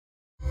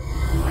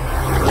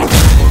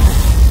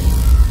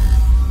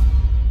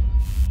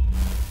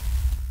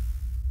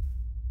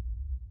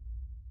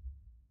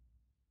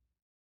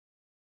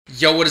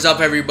Yo, what is up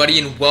everybody,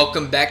 and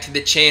welcome back to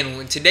the channel.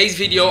 In today's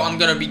video, I'm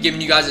going to be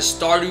giving you guys a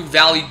Stardew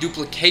Valley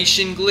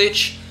duplication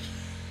glitch.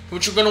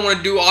 What you're going to want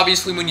to do,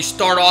 obviously, when you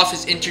start off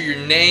is enter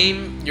your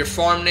name, your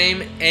farm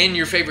name, and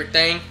your favorite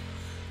thing.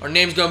 Our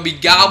name's going to be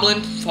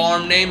Goblin.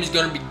 Farm name is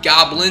going to be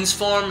Goblin's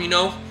Farm, you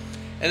know.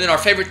 And then our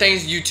favorite thing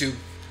is YouTube.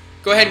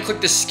 Go ahead and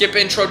click the skip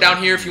intro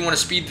down here if you want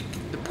to speed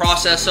the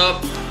process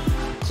up.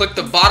 Click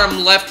the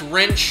bottom left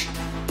wrench.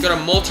 Go to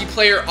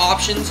multiplayer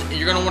options, and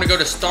you're going to want to go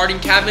to starting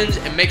cabins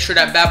and make sure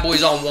that bad boy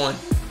is on 1.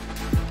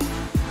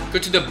 Go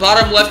to the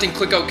bottom left and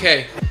click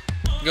OK.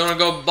 You're going to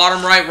go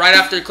bottom right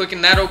after clicking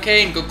that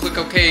OK, and go click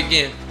OK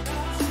again.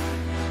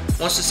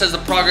 Once it says the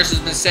progress has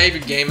been saved,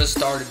 your game has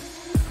started.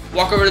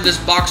 Walk over to this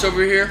box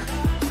over here.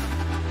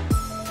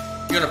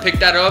 You're going to pick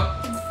that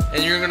up,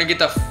 and you're going to get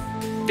the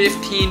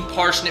 15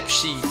 parsnip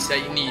seeds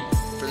that you need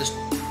for this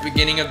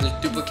beginning of the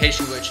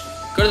duplication glitch.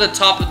 Go to the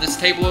top of this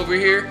table over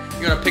here.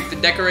 You're going to pick the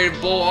decorated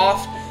bowl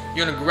off.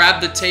 You're going to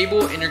grab the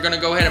table, and you're going to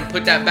go ahead and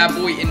put that bad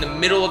boy in the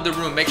middle of the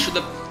room. Make sure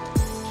the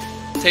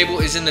table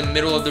is in the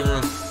middle of the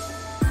room.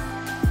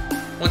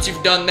 Once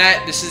you've done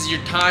that, this is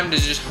your time to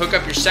just hook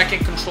up your second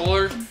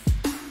controller.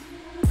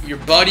 Your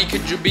buddy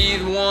could be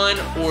the one,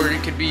 or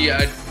it could be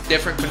a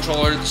different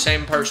controller, the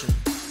same person.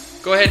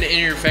 Go ahead and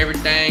enter your favorite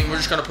thing. We're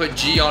just going to put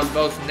G on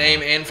both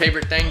name and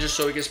favorite thing just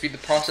so we can speed the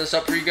process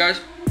up for you guys.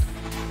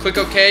 Click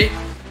OK.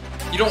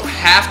 You don't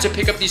have to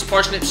pick up these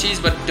parsnip seeds,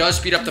 but it does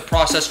speed up the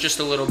process just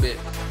a little bit.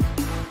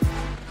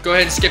 Go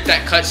ahead and skip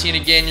that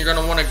cutscene again. You're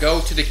going to want to go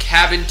to the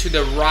cabin to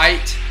the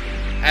right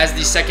as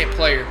the second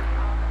player.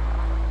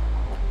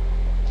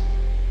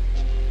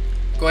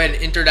 Go ahead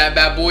and enter that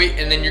bad boy,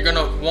 and then you're going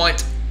to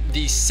want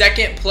the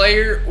second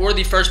player or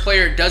the first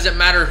player, it doesn't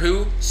matter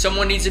who.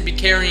 Someone needs to be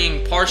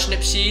carrying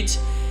parsnip seeds,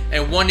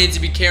 and one needs to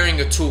be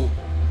carrying a tool.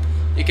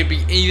 It could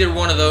be either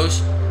one of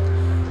those.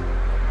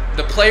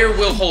 The player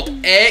will hold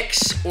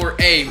X or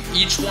A.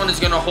 Each one is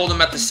going to hold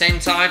them at the same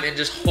time, and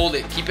just hold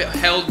it. Keep it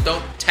held.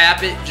 Don't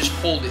tap it. Just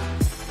hold it.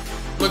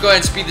 I'm going to go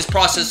ahead and speed this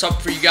process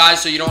up for you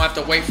guys so you don't have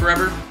to wait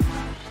forever.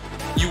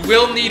 You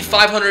will need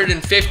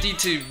 550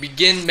 to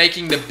begin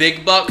making the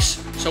big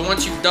bucks. So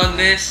once you've done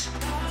this,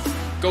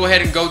 go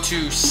ahead and go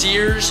to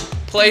Sears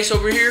place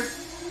over here.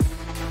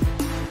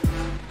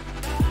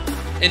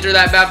 Enter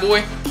that bad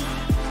boy.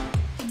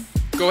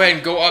 Go ahead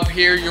and go up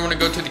here. You want to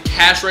go to the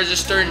cash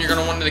register, and you're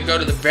going to want to go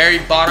to the very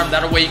bottom.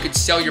 That way you could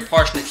sell your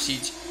parsnip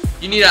seeds.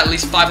 You need at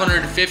least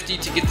 550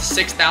 to get the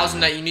 6,000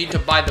 that you need to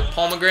buy the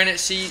pomegranate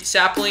seed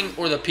sapling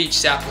or the peach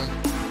sapling.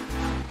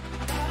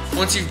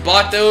 Once you've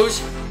bought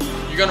those,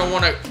 you're going to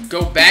want to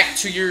go back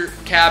to your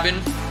cabin.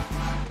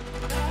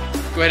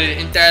 Go ahead and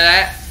enter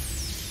that.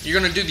 You're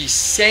going to do the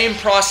same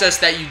process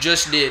that you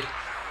just did.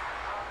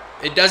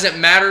 It doesn't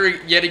matter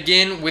yet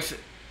again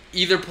with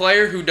either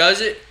player who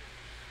does it,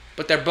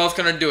 but they're both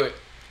going to do it.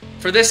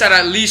 For this, I'd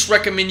at least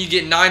recommend you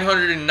get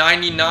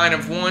 999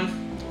 of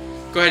one.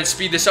 Go ahead and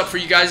speed this up for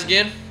you guys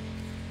again.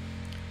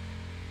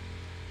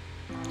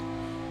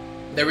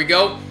 There we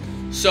go.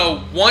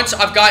 So once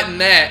I've gotten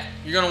that,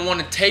 you're going to want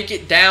to take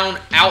it down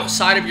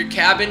outside of your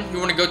cabin. You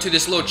want to go to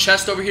this little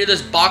chest over here,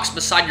 this box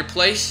beside your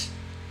place.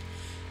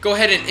 Go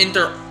ahead and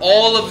enter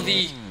all of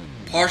the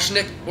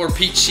parsnip or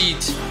peach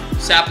seeds,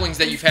 saplings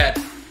that you've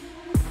had.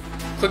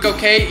 Click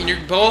OK, and you're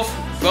both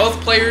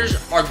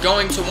players are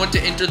going to want to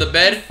enter the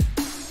bed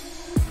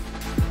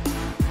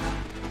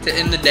to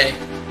end the day.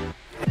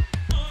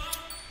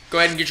 Go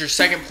ahead and get your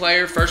second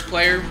player, first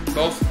player,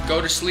 both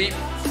go to sleep.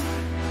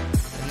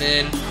 And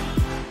then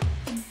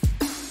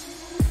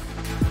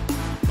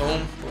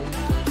boom, boom,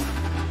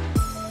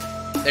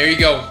 boom. There you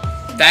go.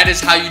 That is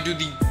how you do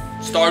the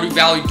Stardew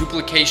Valley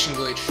duplication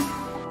glitch.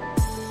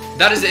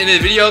 That is the end of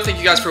the video. Thank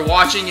you guys for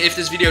watching. If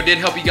this video did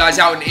help you guys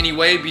out in any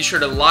way, be sure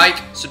to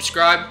like,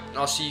 subscribe, and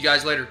I'll see you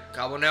guys later.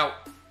 Goblin out.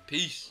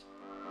 Peace.